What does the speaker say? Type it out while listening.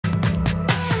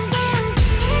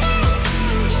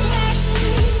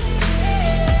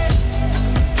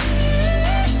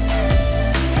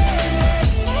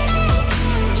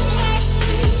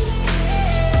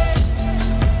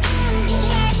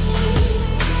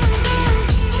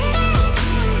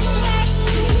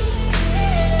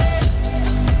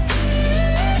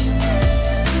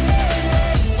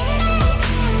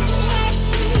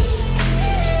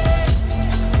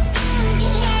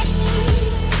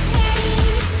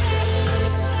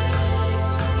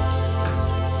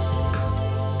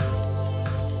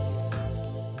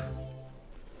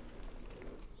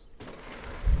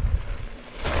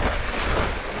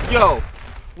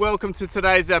welcome to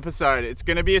today's episode. It's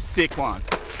going to be a sick one.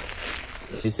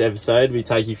 This episode, we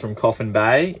take you from Coffin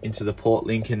Bay into the Port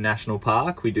Lincoln National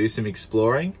Park. We do some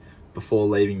exploring before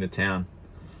leaving the town.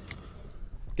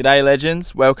 G'day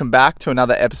legends, welcome back to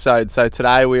another episode. So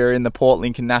today we are in the Port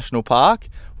Lincoln National Park.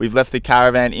 We've left the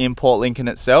caravan in Port Lincoln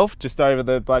itself, just over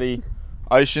the bloody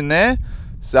ocean there.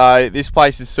 So this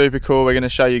place is super cool. We're going to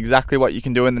show you exactly what you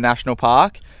can do in the national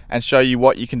park and show you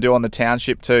what you can do on the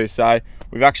township too. So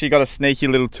we've actually got a sneaky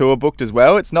little tour booked as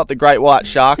well. It's not the Great White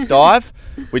Shark Dive,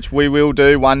 which we will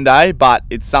do one day, but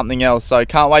it's something else. So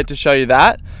can't wait to show you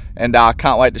that, and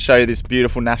can't wait to show you this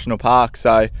beautiful national park.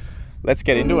 So let's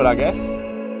get into it, I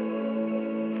guess.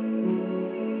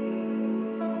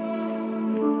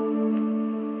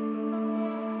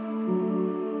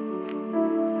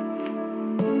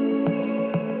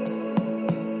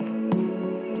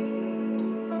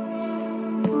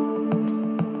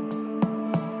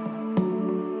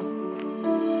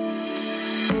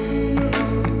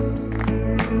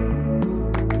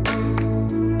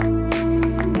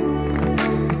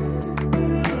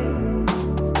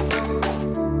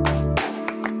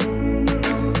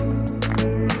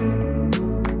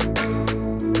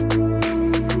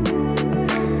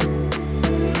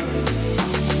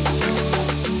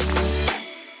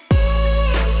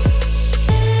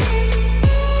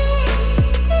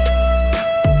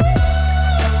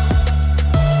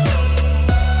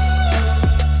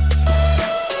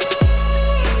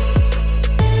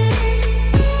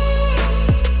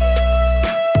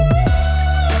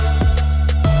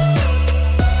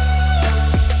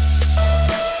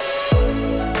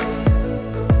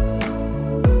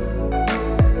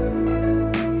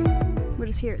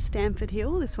 Here at Stamford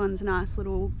Hill. This one's a nice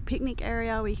little picnic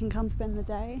area where you can come spend the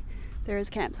day. There is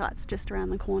campsites just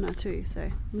around the corner too, so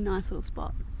a nice little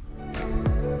spot.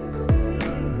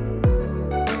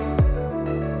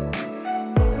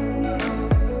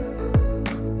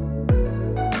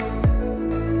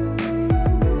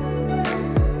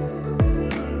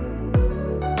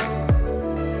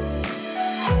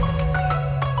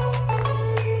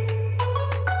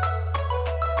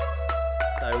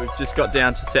 We've just got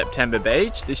down to September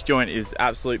Beach. This joint is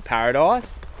absolute paradise.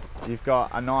 You've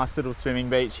got a nice little swimming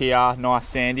beach here, nice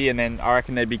sandy, and then I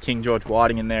reckon there'd be King George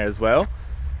whiting in there as well.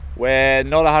 We're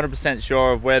not 100%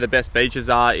 sure of where the best beaches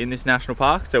are in this national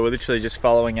park, so we're literally just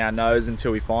following our nose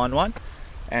until we find one.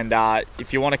 And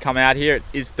if you want to come out here, it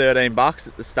is 13 bucks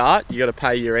at the start. You got to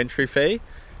pay your entry fee,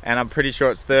 and I'm pretty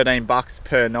sure it's 13 bucks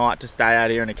per night to stay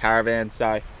out here in a caravan.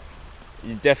 So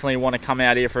you definitely want to come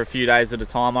out here for a few days at a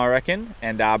time, I reckon,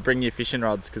 and bring your fishing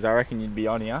rods, because I reckon you'd be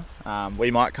on here. We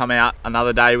might come out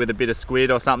another day with a bit of squid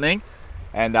or something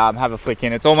and have a flick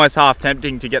in. It's almost half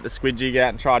tempting to get the squid jig out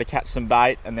and try to catch some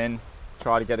bait and then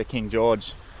try to get a King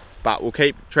George. But we'll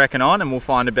keep trekking on and we'll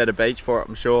find a better beach for it,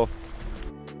 I'm sure.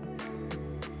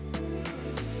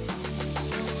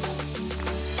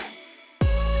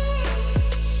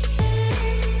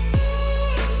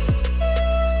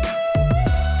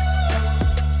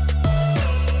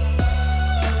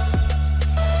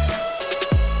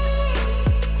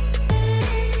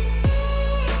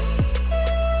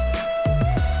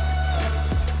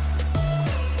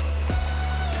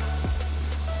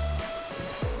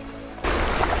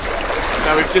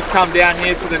 So we've just come down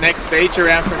here to the next beach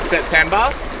around from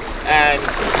September, and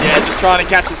yeah, just trying to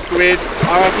catch a squid.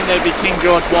 I reckon there'd be King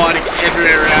George whiting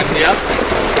everywhere around here.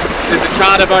 There's a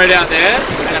charter boat out there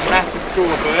and a massive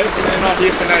school of birds, and they're not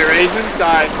here for no reason.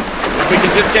 So if we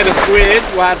can just get a squid,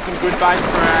 we'll have some good bait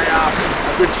for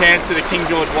a good chance at a King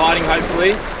George whiting,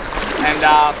 hopefully. And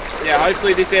yeah,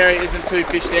 hopefully this area isn't too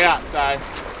fished out. So.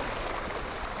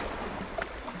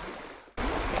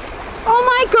 Oh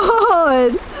my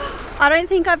god! I don't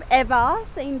think I've ever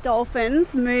seen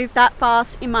dolphins move that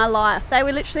fast in my life. They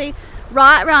were literally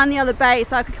right around the other bay,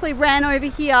 so I quickly ran over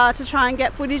here to try and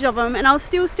get footage of them, and I was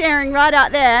still staring right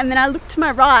out there, and then I looked to my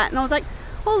right and I was like,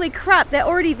 holy crap, they're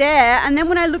already there. And then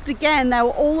when I looked again, they were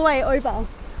all the way over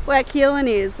where Keelan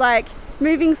is, like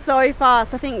moving so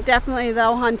fast. I think definitely they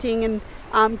were hunting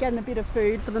and getting a bit of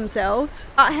food for themselves.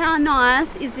 But how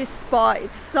nice is this spot?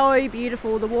 It's so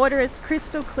beautiful. The water is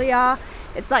crystal clear.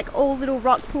 It's like all little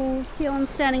rock pools.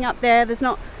 Keelan's standing up there. There's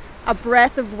not a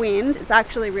breath of wind. It's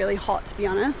actually really hot, to be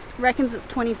honest. Reckons it's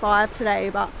 25 today,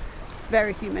 but it's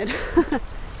very humid.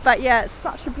 But yeah, it's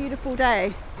such a beautiful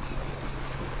day.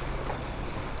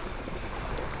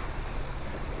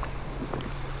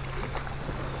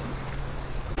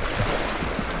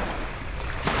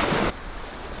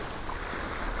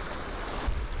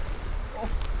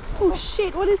 Oh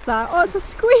shit, what is that? Oh, it's a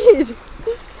squid!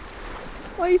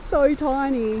 Oh, he's so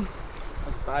tiny.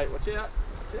 That's bait, watch out,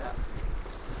 watch out.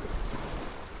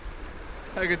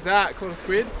 How good's that? Caught a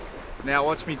squid. Now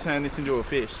watch me turn this into a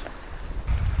fish.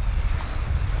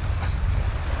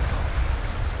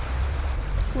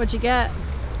 What'd you get?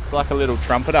 It's like a little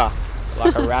trumpeter,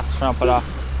 like a wrasse trumpeter.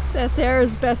 They're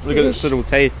Sarah's best Look fish. at its little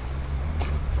teeth.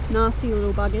 Nasty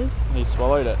little buggers. He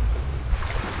swallowed it.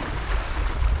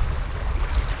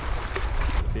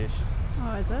 Fish.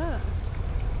 Oh, is it?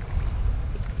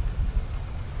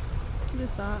 What is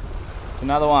that? It's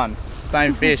another one.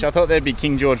 Same fish. I thought there'd be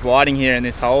King George whiting here in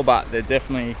this hole, but they're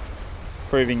definitely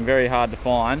proving very hard to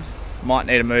find. Might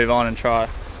need to move on and try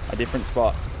a different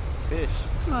spot. Fish.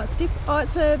 Oh,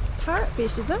 it's a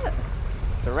parrotfish, is it?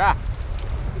 It's a wrasse.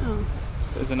 Oh.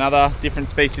 So there's another different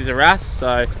species of wrasse.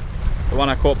 So the one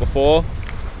I caught before,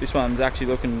 this one's actually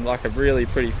looking like a really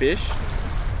pretty fish.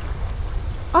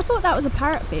 I thought that was a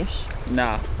parrotfish.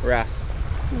 Nah, wrasse.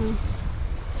 Oh.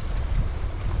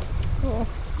 Oh.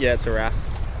 Yeah, it's a wrasse.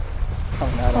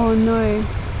 Oh no.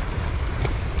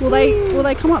 Will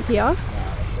they come up here?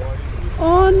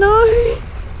 Oh no.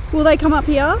 Will they come up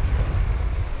here?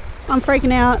 I'm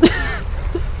freaking out.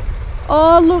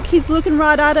 Oh look, he's looking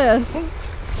right at us.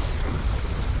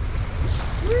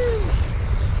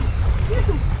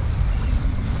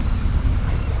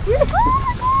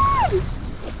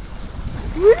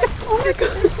 Oh my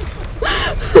god.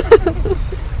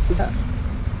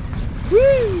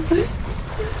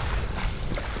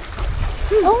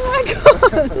 Oh my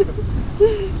god.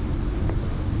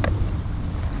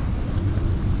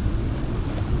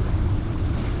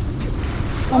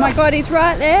 Oh my god, he's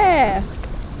right there.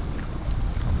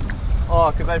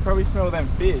 Oh, because they probably smell them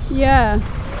fish. Yeah.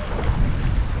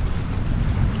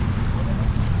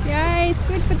 Yay,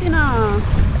 squid for dinner.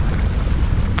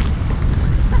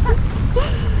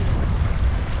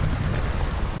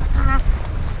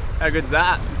 How good's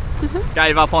that?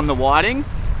 Gave up on the whiting.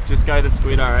 Just go the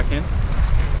squid, I reckon.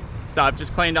 So I've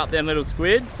just cleaned up them little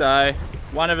squid. So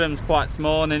one of them's quite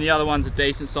small and then the other one's a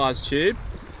decent sized tube.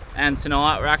 And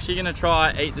tonight we're actually going to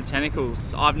try eat the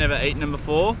tentacles. I've never eaten them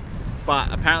before,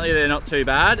 but apparently they're not too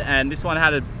bad. And this one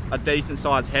had a decent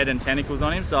sized head and tentacles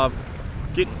on him. So I've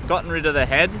gotten rid of the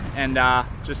head and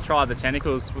just tried the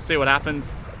tentacles. We'll see what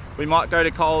happens. We might go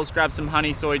to Coles, grab some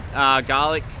honey soy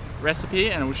garlic recipe,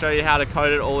 and we'll show you how to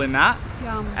coat it all in that.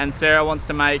 Yum. And Sarah wants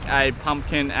to make a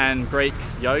pumpkin and Greek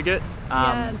yogurt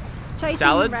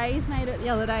salad. Ray's made it the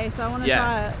other day, so I want to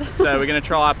try it. So we're going to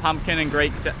try a pumpkin and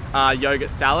Greek yogurt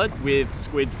salad with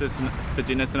squid for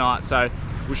dinner tonight. So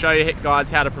we'll show you guys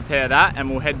how to prepare that,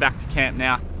 and we'll head back to camp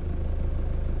now.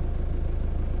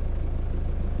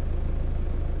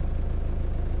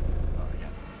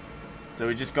 So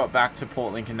we just got back to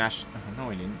Port Lincoln National. No,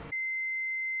 we didn't.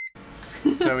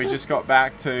 So we just got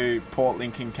back to Port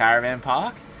Lincoln Caravan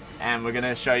Park, and we're going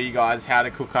to show you guys how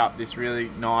to cook up this really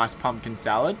nice pumpkin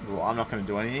salad. Well, I'm not going to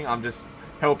do anything. I'm just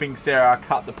helping Sarah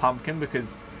cut the pumpkin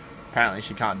because apparently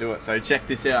she can't do it. So check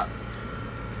this out.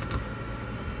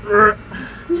 Wow,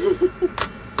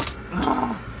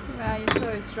 you're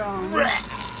so strong.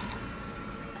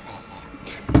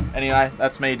 Anyway,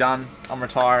 that's me done. I'm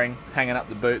retiring, hanging up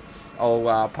the boots.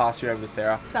 I'll pass you over to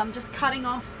Sarah. So I'm just cutting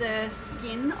off the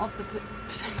skin of the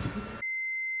potatoes.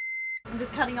 I'm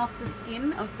just cutting off the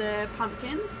skin of the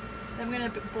pumpkins. Then we're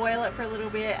going to boil it for a little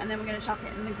bit, and then we're going to chuck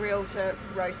it in the grill to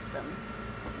roast them.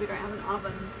 Because we don't have an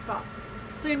oven, but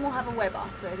soon we'll have a Weber,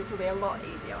 so this will be a lot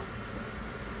easier.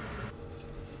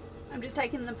 I'm just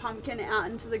taking the pumpkin out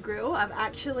into the grill. I've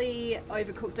actually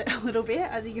overcooked it a little bit.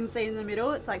 As you can see in the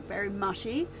middle, it's like very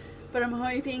mushy, but I'm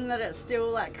hoping that it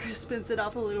still like crispens it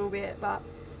up a little bit, but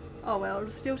oh well,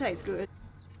 it'll still taste good.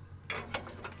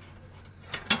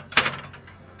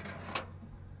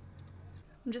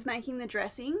 I'm just making the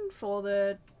dressing for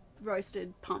the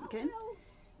roasted pumpkin.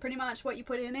 Pretty much what you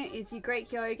put in it is your Greek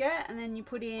yogurt, and then you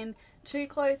put in 2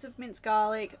 cloves of minced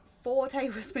garlic, 4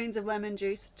 tablespoons of lemon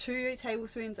juice, 2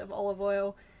 tablespoons of olive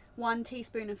oil, 1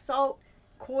 teaspoon of salt,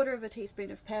 1/4 teaspoon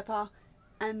of pepper,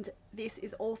 and this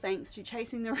is all thanks to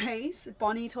Chasing the Rays.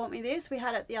 Bonnie taught me this. We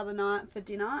had it the other night for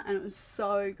dinner and it was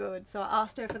so good. So I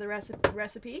asked her for the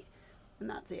recipe and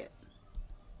that's it.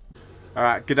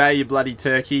 Alright, g'day you bloody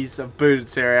turkeys. I've booted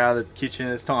Sarah out of the kitchen.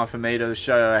 It's time for me to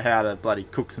show her how to bloody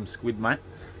cook some squid, mate.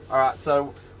 Alright,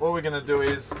 so what we're going to do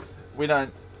is,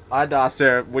 I'd ask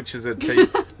Sarah which is a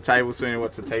tablespoon and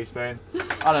what's a teaspoon.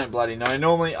 I don't bloody know.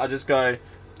 Normally I just go a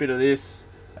bit of this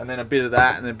and then a bit of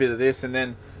that and then a bit of this, and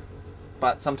then,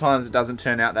 but sometimes it doesn't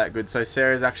turn out that good. So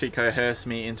Sarah's actually coerced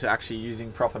me into actually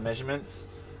using proper measurements.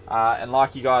 And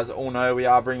like you guys all know, we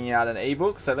are bringing out an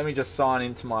ebook. So let me just sign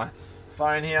into my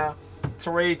phone here.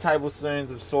 3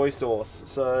 tablespoons of soy sauce.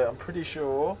 So I'm pretty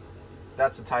sure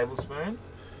that's a tablespoon.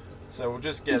 So we'll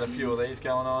just get a few of these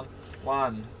going on.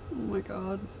 1, Oh my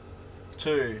god.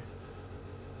 2,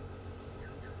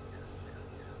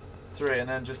 3, and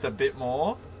then just a bit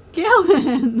more.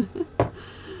 Keelan!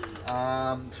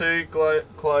 2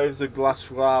 cloves of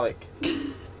garlic.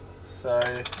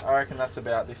 So I reckon that's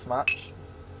about this much.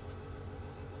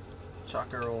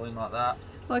 Chuck her all in like that.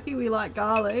 Lucky we like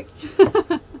garlic.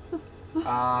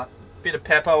 Bit of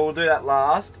pepper, we'll do that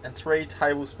last, and 3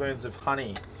 tablespoons of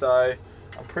honey. So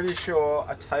I'm pretty sure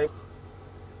a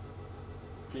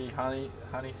few honey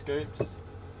scoops.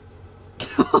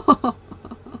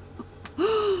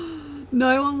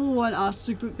 No one will want us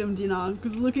to cook them dinner,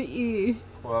 because look at you.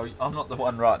 Well, I'm not the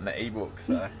one writing the ebook,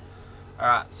 so.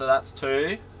 Alright, so that's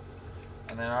 2.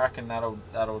 And then I reckon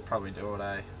that'll probably do it,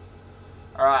 eh?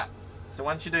 Alright, so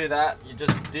once you do that, you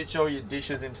just ditch all your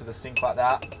dishes into the sink like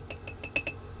that.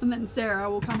 And then Sarah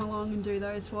will come along and do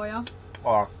those for you.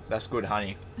 Oh, that's good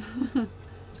honey.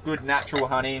 It's good natural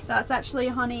honey. That's actually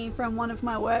honey from one of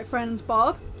my work friends,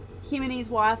 Bob. Him and his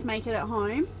wife make it at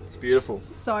home. It's beautiful.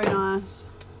 So nice.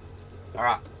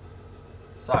 Alright,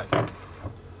 so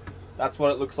that's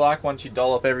what it looks like once you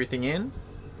dollop everything in.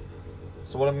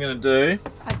 So what I'm going to do...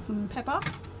 Add some pepper.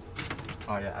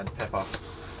 Oh yeah, add pepper.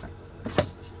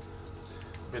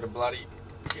 Bit of bloody...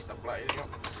 Get the blade on.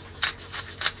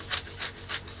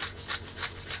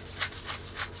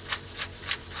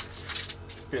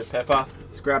 Bit of pepper.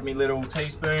 Let's grab me little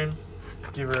teaspoon.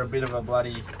 Give her a bit of a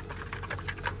bloody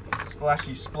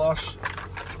splashy splosh.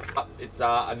 It's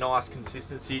a nice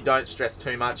consistency. Don't stress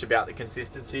too much about the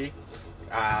consistency.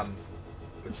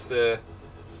 It's the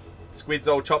squid's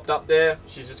all chopped up there.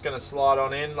 She's just going to slide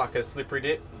on in like a slippery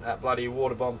dip at bloody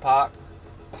water bomb park.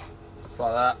 Just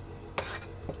like that.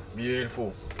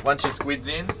 Beautiful. Once your squid's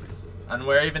in, and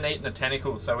we're even eating the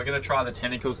tentacles, so we're going to try the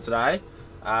tentacles today.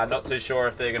 Not too sure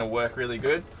if they're going to work really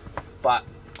good, but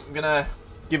I'm going to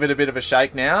give it a bit of a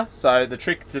shake now. So the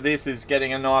trick to this is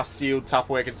getting a nice sealed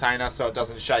Tupperware container so it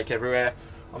doesn't shake everywhere.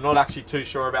 I'm not actually too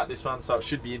sure about this one, so it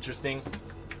should be interesting.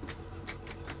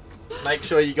 Make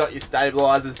sure you got your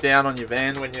stabilizers down on your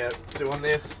van when you're doing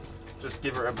this. Just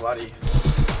give her a bloody...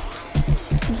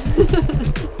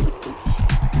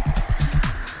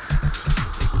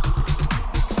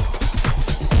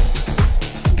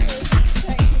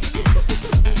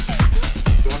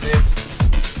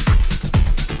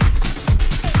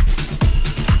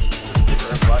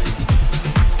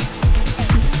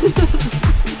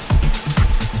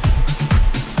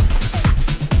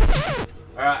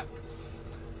 Alright,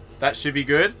 that should be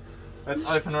good. Let's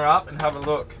open her up and have a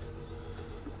look.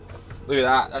 Look at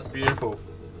that, that's beautiful.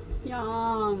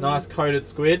 Yum. Nice coated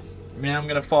squid. Now I'm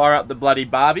going to fire up the bloody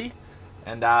Barbie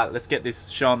and let's get this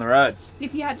show on the road.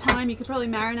 If you had time, you could probably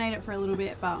marinate it for a little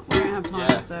bit, but we don't have time,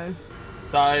 Yeah. so...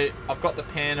 So I've got the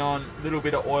pan on, a little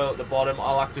bit of oil at the bottom.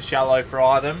 I like to shallow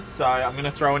fry them, so I'm going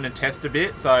to throw in a test a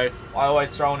bit. So I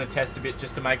always throw in a test a bit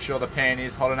just to make sure the pan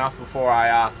is hot enough before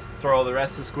I throw all the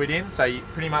rest of the squid in. So you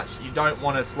don't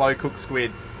want to slow cook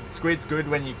squid. Squid's good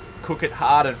when you cook it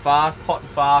hard and fast, hot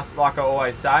and fast, like I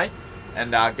always say,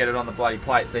 and get it on the bloody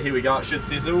plate. So here we go, it should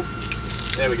sizzle.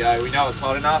 There we go, we know it's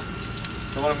hot enough.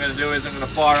 So what I'm going to do is I'm going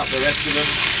to fire up the rest of them.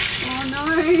 Oh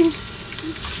no!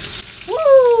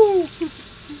 Woo!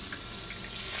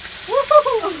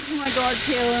 Oh my god,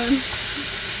 Keelan.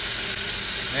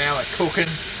 Now we're cooking.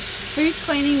 Who's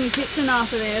cleaning the kitchen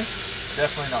after this?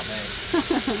 Definitely not me.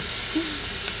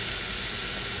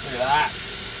 Look at that.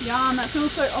 Yum, that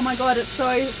smells so... Oh my god, it's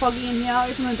so foggy in here.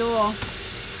 Open the door.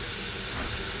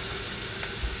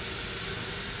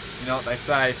 You know what they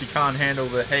say, if you can't handle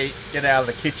the heat, get out of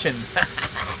the kitchen.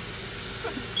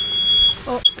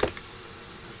 Oh.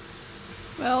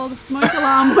 Well, the smoke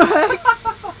alarm works.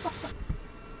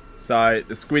 So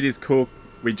the squid is cooked.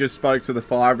 We just spoke to the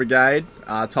fire brigade,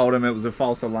 told them it was a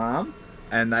false alarm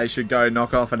and they should go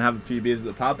knock off and have a few beers at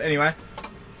the pub. Anyway,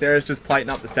 Sarah's just plating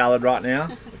up the salad right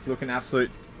now. It's looking it's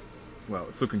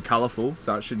looking colourful,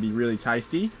 so it should be really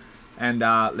tasty. And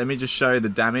let me just show you the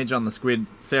damage on the squid.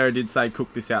 Sarah did say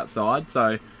cook this outside,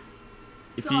 so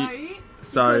because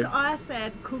I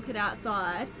said cook it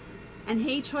outside and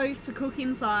he chose to cook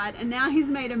inside and now he's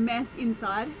made a mess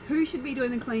inside. Who should be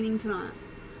doing the cleaning tonight?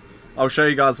 I'll show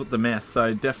you guys what the mess.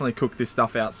 So definitely cook this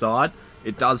stuff outside.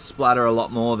 It does splatter a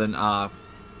lot more than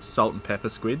salt and pepper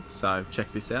squid, so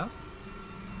check this out.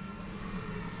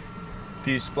 A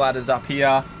few splatters up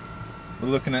here. We're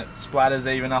looking at splatters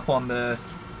even up on the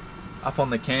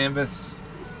canvas.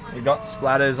 We've got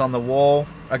splatters on the wall.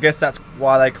 I guess that's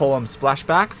why they call them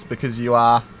splashbacks, because you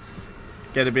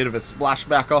get a bit of a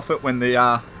splashback off it when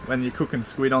you're cooking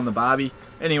squid on the barbie.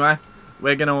 Anyway,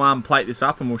 we're gonna plate this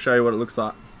up and we'll show you what it looks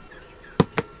like.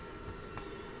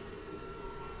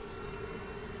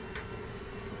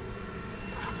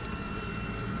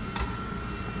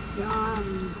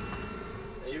 Yum.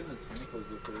 Even the tentacles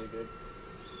look really good.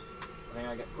 I think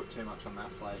I get put too much on that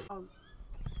plate.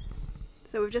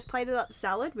 So we've just plated up the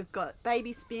salad. We've got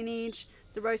baby spinach,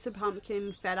 the roasted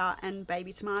pumpkin, feta and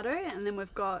baby tomato. And then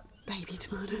we've got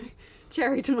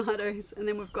cherry tomatoes. And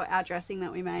then we've got our dressing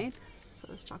that we made. So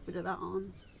let's chuck a bit of that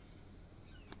on.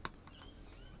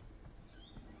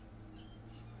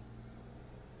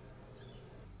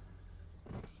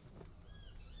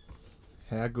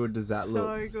 How good does that look?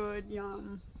 So good,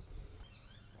 yum.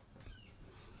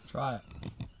 Try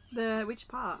it. Which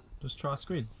part? Just try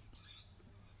squid.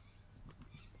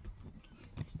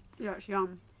 Yeah, it's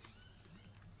yum.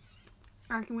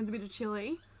 I reckon with a bit of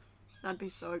chilli, that'd be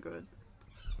so good.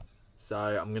 So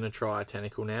I'm going to try a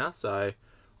tentacle now. So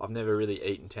I've never really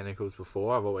eaten tentacles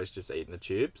before. I've always just eaten the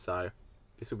tube. So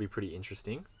this will be pretty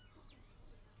interesting.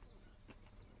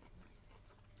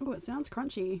 Oh, it sounds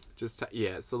crunchy.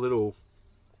 Yeah, it's the little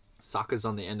suckers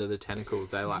on the end of the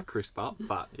tentacles. They like crisp up,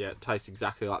 but yeah, it tastes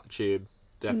exactly like the tube.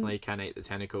 Definitely can eat the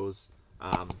tentacles,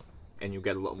 and you'll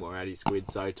get a lot more out of your squid.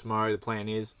 So tomorrow the plan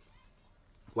is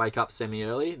wake up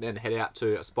semi-early, then head out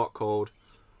to a spot called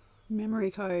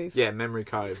Memory Cove. Yeah, Memory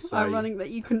Cove. So ironic that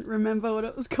you couldn't remember what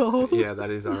it was called. Yeah, that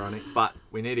is ironic. But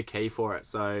we need a key for it.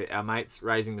 So our mates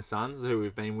Raising the Suns, who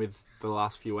we've been with for the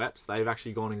last few eps, they've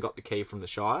actually gone and got the key from the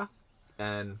Shire.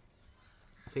 And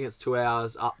I think it's 2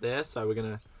 hours up there. So we're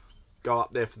going to go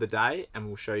up there for the day and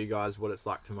we'll show you guys what it's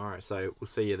like tomorrow. So we'll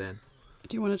see you then.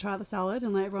 Do you want to try the salad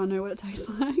and let everyone know what it tastes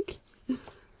like?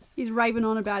 He's raving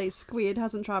on about his squid,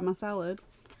 hasn't tried my salad.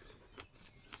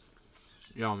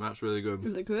 Yum, that's really good.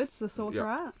 Is it good? Is the sauce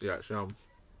right? Yeah, it's yum.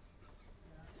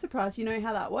 Surprised you know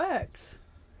how that works.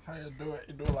 How you do it?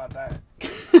 You do it like that.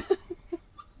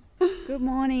 Good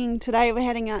morning. Today we're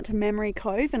heading out to Memory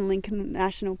Cove in Lincoln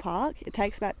National Park. It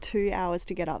takes about 2 hours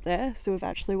to get up there, so we've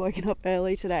actually woken up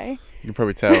early today. You can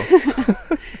probably tell.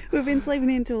 We've been sleeping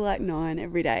until like 9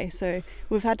 every day, so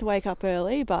we've had to wake up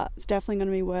early, but it's definitely going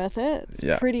to be worth it.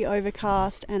 It's pretty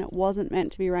overcast and it wasn't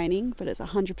meant to be raining, but it's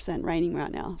 100% raining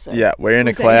right now. So yeah, we're in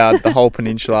a cloud. The whole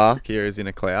peninsula here is in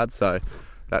a cloud, so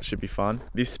that should be fun.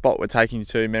 This spot we're taking you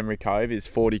to, Memory Cove, is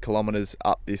 40 kilometres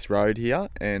up this road here,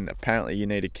 and apparently you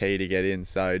need a key to get in,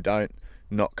 so don't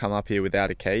not come up here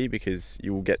without a key because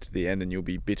you will get to the end and you'll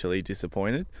be bitterly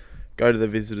disappointed. Go to the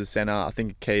visitor centre. I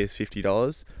think a key is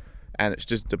 $50 and it's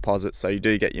just a deposit, so you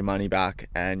do get your money back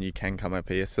and you can come up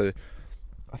here. So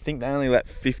I think they only let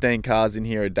 15 cars in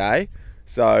here a day,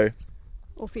 so...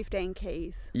 Or 15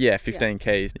 keys. Yeah, 15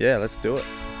 keys. Yeah, let's do it.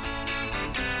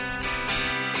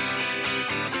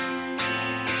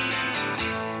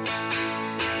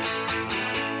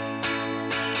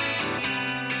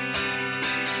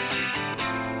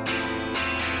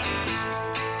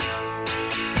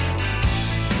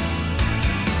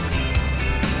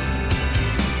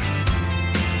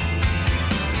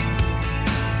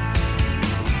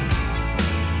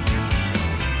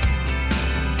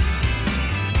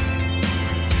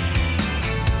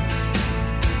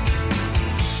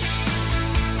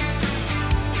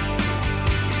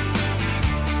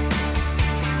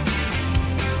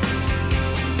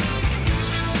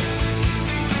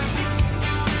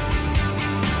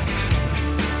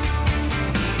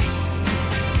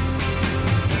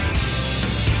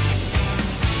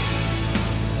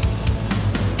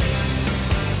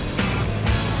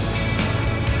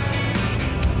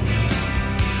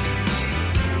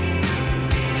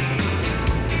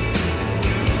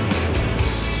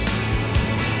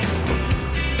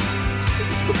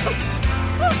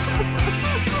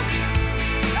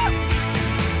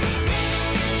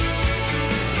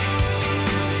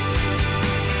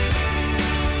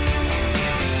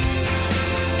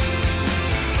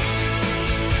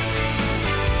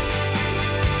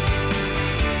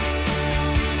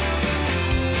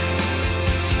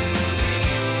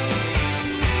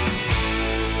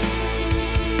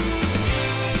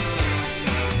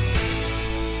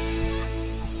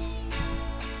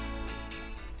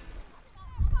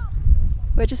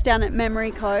 We're just down at Memory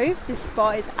Cove. This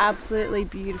spot is absolutely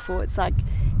beautiful. It's like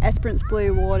Esperance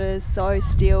blue waters, so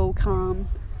still, calm,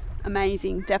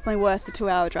 amazing. Definitely worth the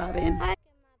 2-hour drive in.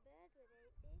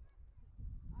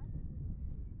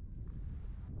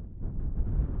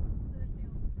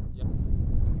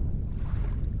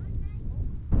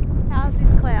 How's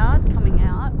this cloud coming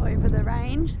out over the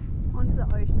range onto the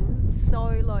ocean? It's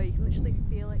so low, you can literally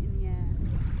feel it in the air.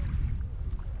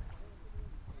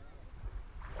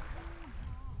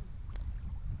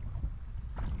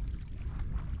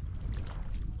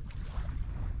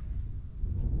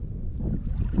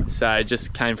 So I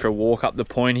just came for a walk up the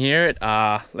point here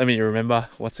at, let me remember,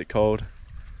 what's it called?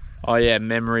 Oh yeah,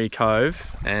 Memory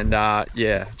Cove, and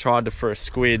yeah, tried to for a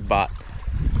squid, but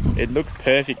it looks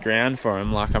perfect ground for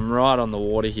him. Like, I'm right on the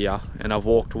water here, and I've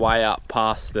walked way up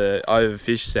past the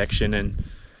overfished section, and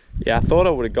yeah, I thought I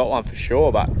would have got one for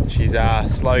sure, but she's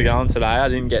slow going today. I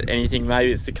didn't get anything.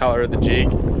 Maybe it's the colour of the jig.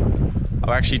 I've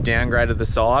actually downgraded the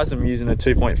size. I'm using a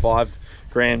 2.5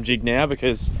 gram jig now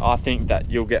because I think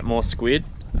that you'll get more squid.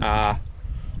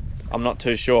 I'm not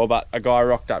too sure, but a guy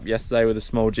rocked up yesterday with a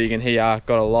small jig and he got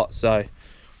a lot. So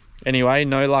anyway,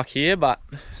 no luck here, but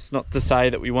it's not to say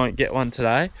that we won't get one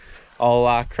today.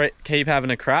 I'll keep having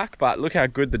a crack, but look how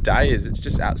good the day is. It's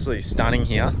just absolutely stunning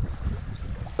here.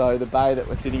 So the bay that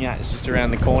we're sitting at is just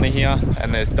around the corner here,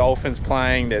 and there's dolphins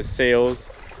playing, there's seals.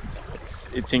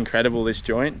 It's incredible, this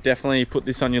joint. Definitely put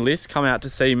this on your list. Come out to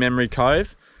see Memory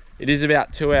Cove. It is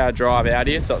about 2-hour drive out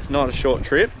here, so it's not a short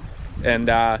trip. And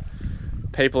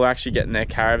people are actually getting their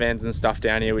caravans and stuff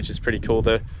down here, which is pretty cool.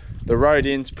 The road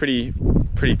in's pretty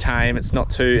tame. It's not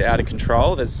too out of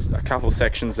control. There's a couple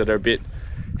sections that are a bit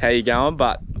how you going,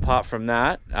 but apart from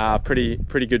that,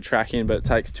 pretty good tracking, but it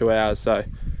takes 2 hours. So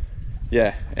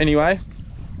yeah, anyway,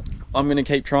 I'm gonna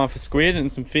keep trying for squid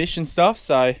and some fish and stuff.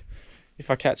 So if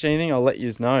I catch anything, I'll let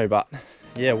you know. But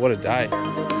yeah, what a day.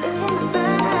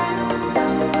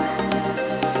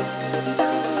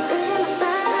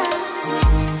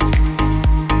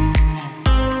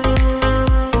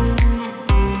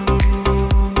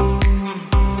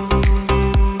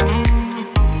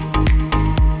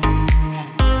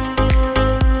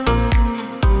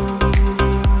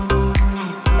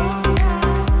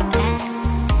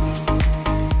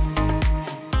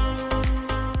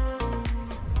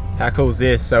 How cool is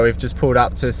this? So we've just pulled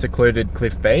up to secluded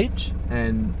Cliff Beach,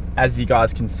 and as you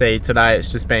guys can see today, it's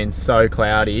just been so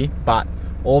cloudy, but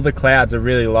all the clouds are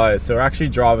really low, so we're actually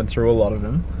driving through a lot of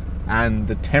them, and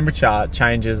the temperature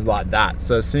changes like that.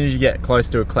 So as soon as you get close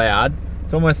to a cloud,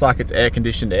 it's almost like it's air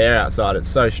conditioned air outside. It's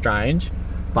so strange,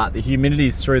 but the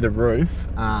humidity's through the roof.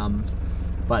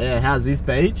 But yeah, how's this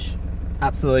beach?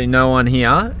 Absolutely no one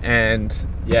here, and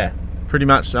yeah, pretty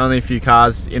much only a few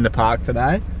cars in the park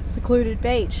today. Secluded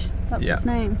beach, that's its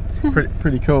name.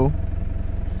 pretty cool.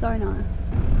 So nice.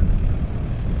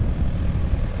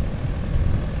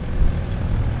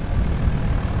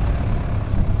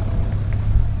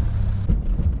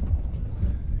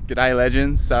 G'day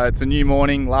legends. So it's a new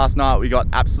morning. Last night we got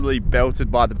absolutely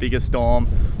belted by the biggest storm.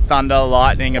 Thunder,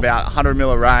 lightning, about 100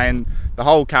 mil of rain. The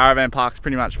whole caravan park's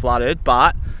pretty much flooded,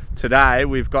 but today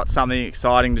we've got something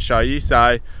exciting to show you.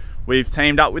 So we've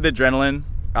teamed up with Adrenaline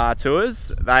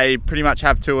Tours. They pretty much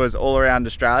have tours all around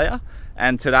Australia,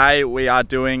 and today we are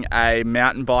doing a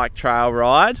mountain bike trail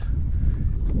ride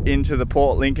into the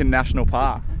Port Lincoln National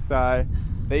Park. So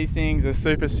these things are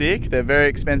super sick. They're very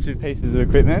expensive pieces of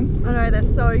equipment. I know,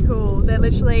 they're so cool. They're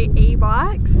literally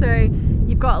e-bikes, so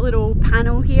you've got a little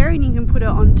panel here and you can put it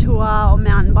on tour or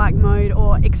mountain bike mode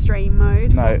or extreme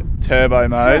mode. No, turbo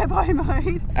mode. Turbo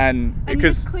mode. And you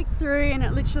just click through and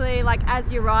it literally, like,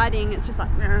 as you're riding, it's just like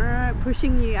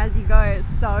pushing you as you go. It's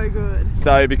so good.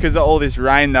 So because of all this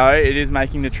rain though, it is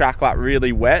making the track like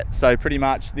really wet. So pretty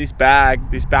much this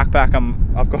backpack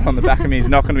I've got on the back of me is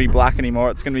not going to be black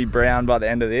anymore. It's going to be brown by the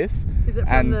end of this. Is it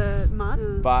from the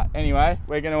mud? But anyway,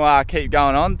 we're going to keep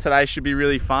going on. Today should be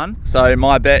really fun. So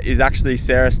my bet is actually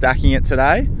Sarah stacking it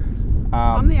today.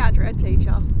 I'm the outdoor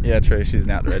teacher. Yeah, true. She's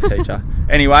an outdoor teacher.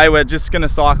 Anyway, we're just going to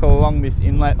cycle along this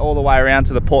inlet all the way around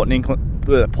to the Port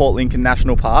Lincoln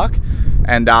National Park.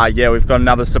 And yeah, we've got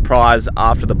another surprise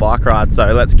after the bike ride.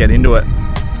 So let's get into it.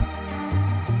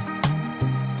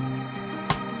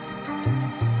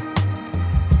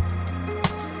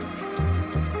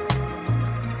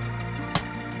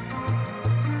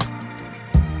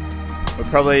 We've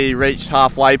probably reached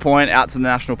halfway point out to the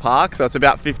national park, so it's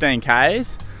about 15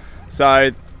 k's.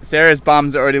 So Sarah's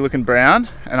bum's already looking brown,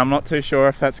 and I'm not too sure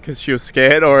if that's because she was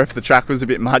scared or if the track was a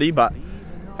bit muddy. But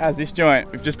how's this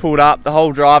joint? We've just pulled up. The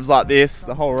whole drive's like this,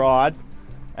 the whole ride,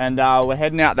 and we're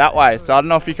heading out that way. So I don't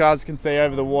know if you guys can see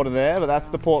over the water there, but that's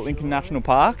the Port Lincoln National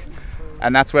Park,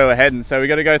 and that's where we're heading. So we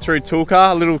got to go through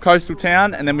Tulka, a little coastal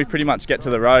town, and then we pretty much get to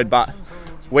the road. But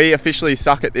we officially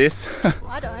suck at this.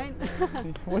 I don't.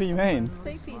 What do you mean?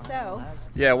 Speak for yourself.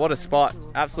 Yeah, what a spot.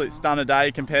 Absolute stunner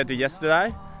day compared to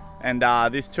yesterday. And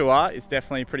this tour is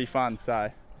definitely pretty fun.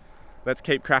 So let's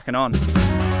keep cracking on.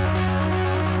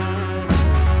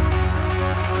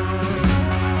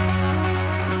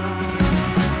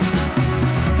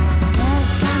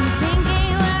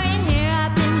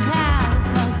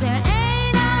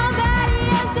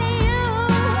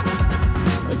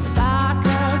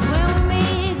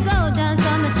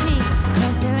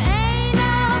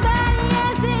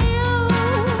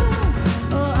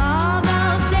 Oh,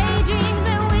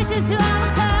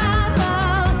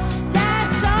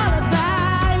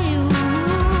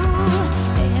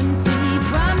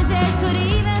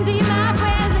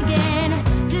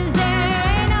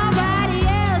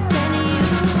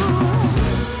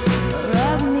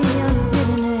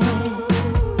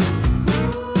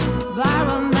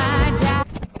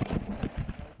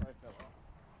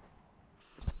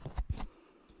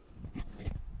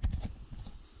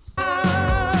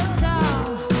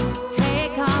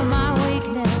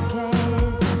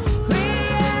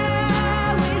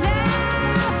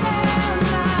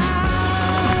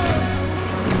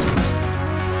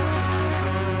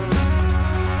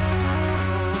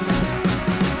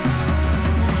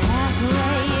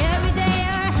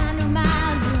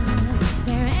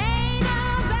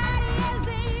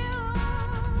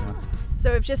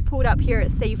 we've just pulled up here at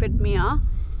Seaford Mere.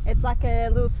 It's like a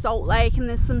little salt lake and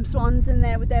there's some swans in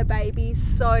there with their babies,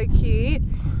 so cute.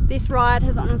 This ride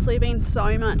has honestly been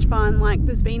so much fun. Like,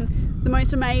 there's been the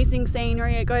most amazing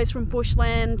scenery. It goes from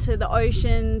bushland to the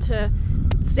ocean to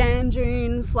sand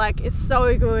dunes. Like, it's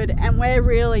so good, and we're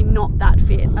really not that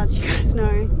fit, as you guys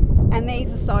know. And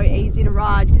these are so easy to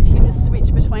ride because you can just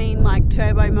switch between like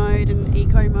turbo mode and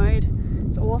eco mode.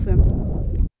 It's awesome.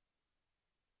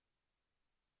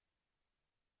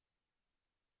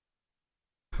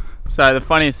 So the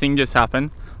funniest thing just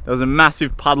happened. There was a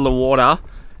massive puddle of water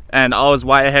and I was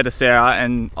way ahead of Sarah,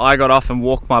 and I got off and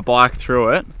walked my bike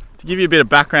through it. To give you a bit of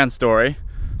background story,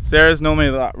 Sarah's normally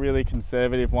like really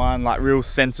conservative one, like real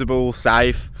sensible,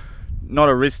 safe, not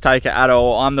a risk taker at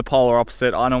all. I'm the polar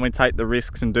opposite. I normally take the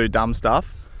risks and do dumb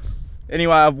stuff.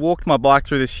 Anyway, I've walked my bike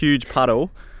through this huge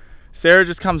puddle. Sarah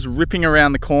just comes ripping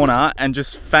around the corner and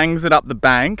just fangs it up the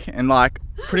bank and like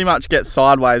pretty much gets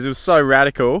sideways. It was so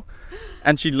radical.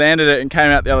 And she landed it and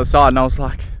came out the other side, and I was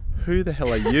like, who the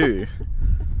hell are you?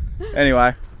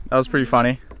 Anyway, that was pretty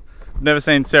funny. I've never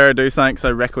seen Sarah do something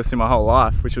so reckless in my whole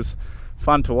life, which was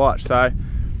fun to watch. So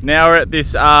now we're at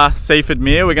this Seaford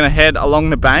Mere. We're going to head along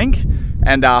the bank,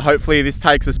 and hopefully this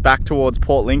takes us back towards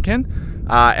Port Lincoln.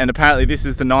 And apparently this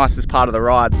is the nicest part of the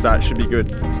ride, so it should be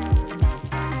good.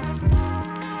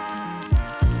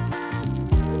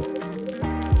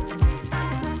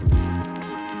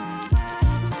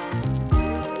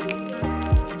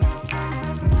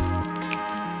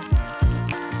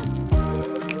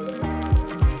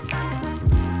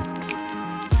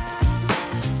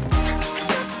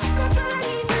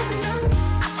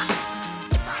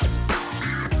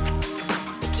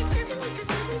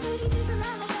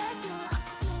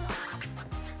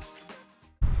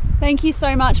 Thank you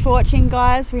so much for watching,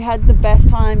 guys. We had the best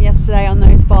time yesterday on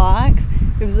those bikes.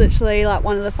 It was literally like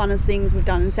one of the funnest things we've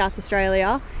done in South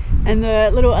Australia, and the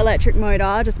little electric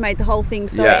motor just made the whole thing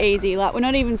so easy. Like, we're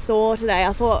not even sore today.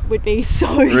 I thought we'd be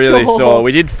so really sore.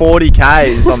 We did 40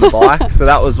 Ks on the bike, so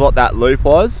that was what that loop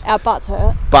was. Our butts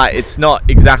hurt. But it's not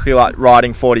exactly like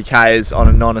riding 40 Ks on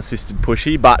a non-assisted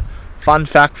pushy. But fun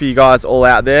fact for you guys all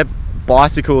out there,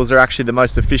 bicycles are actually the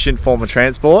most efficient form of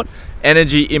transport.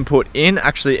 Energy input in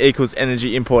actually equals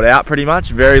energy input out pretty much.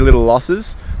 Very little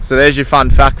losses. So there's your fun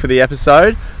fact for the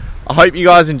episode. I hope you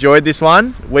guys enjoyed this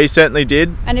one. We certainly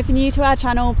did. And if you're new to our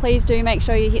channel, please do make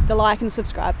sure you hit the like and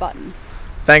subscribe button.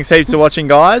 Thanks heaps for watching,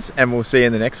 guys, and we'll see you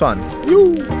in the next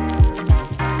one.